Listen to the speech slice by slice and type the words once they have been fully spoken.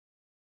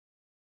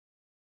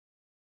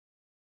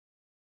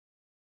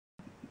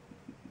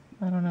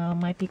I don't know, it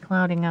might be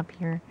clouding up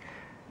here.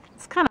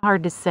 It's kind of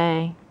hard to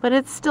say, but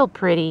it's still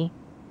pretty.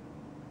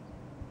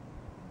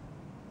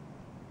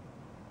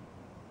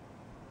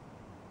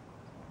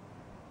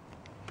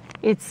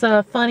 It's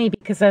funny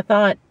because I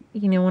thought,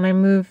 you know, when I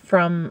moved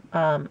from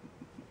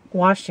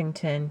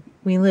Washington,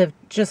 we lived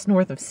just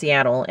north of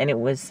Seattle, and it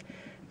was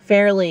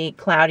fairly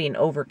cloudy and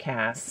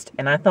overcast,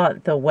 and I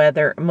thought the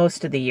weather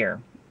most of the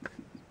year,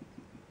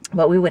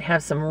 but we would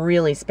have some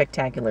really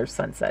spectacular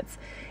sunsets.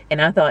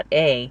 And I thought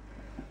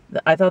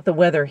the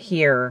weather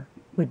here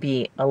would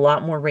be a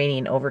lot more rainy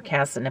and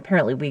overcast, and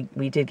apparently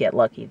we did get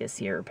lucky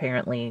this year.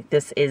 Apparently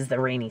this is the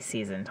rainy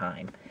season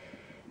time.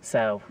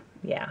 So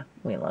yeah,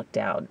 we lucked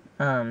out.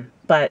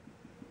 But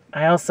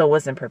I also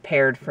wasn't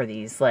prepared for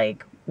these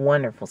like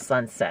wonderful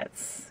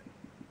sunsets,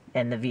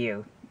 and the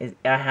view is,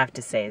 I have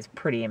to say, is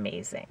pretty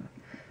amazing.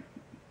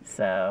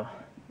 So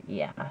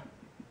yeah.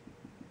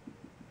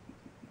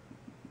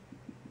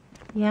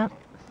 Yep.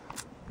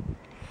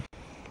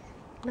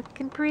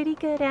 Looking pretty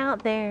good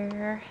out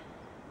there.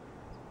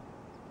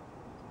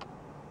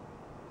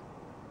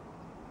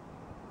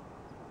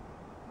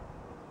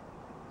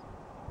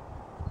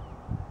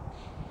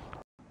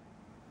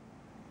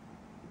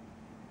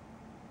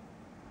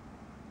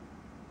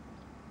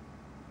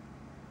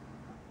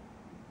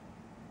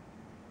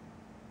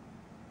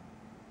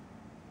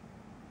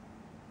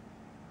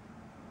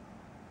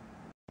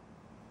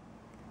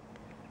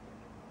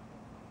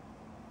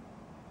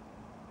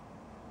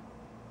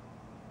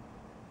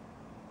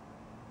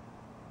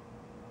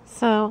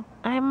 So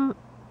I'm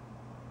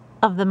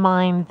of the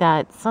mind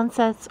that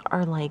sunsets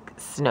are like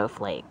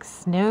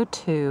snowflakes. No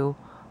two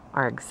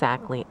are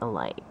exactly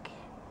alike.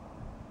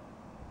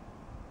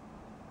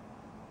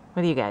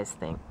 What do you guys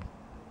think?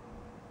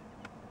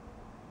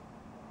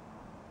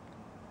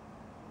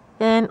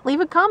 Then leave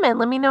a comment.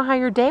 Let me know how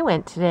your day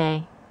went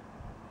today.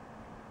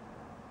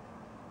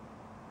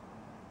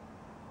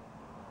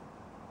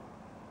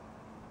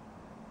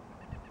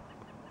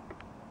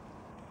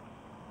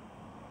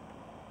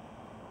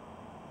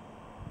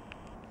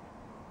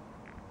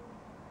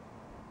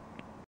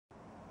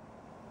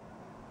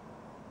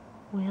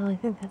 Well, I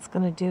think that's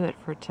going to do it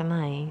for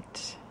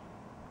tonight,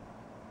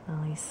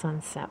 at least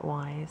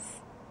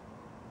sunset-wise.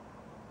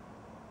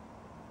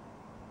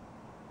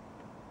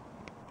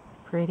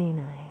 Pretty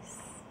nice.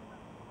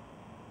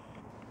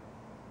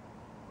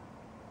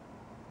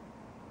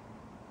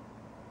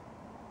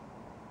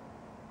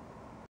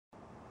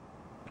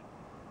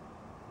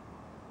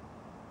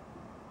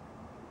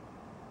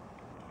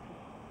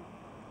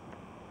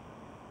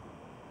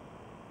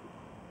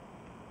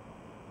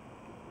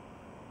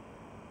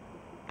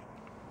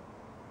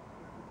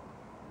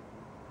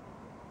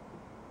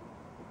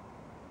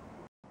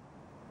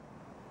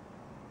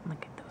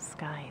 Look at those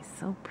skies,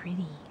 so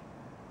pretty.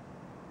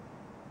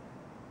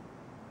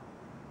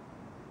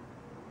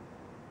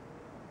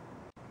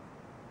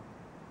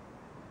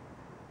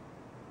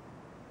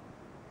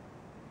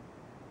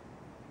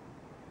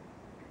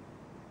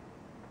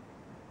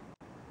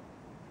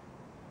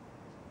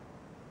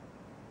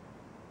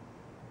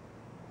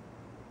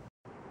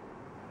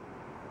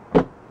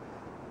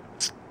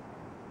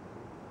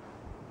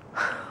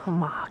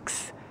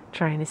 Mox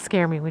trying to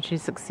scare me, which she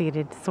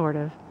succeeded, sort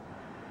of.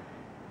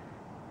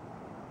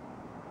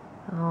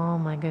 Oh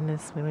my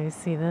goodness, let me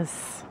see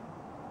this.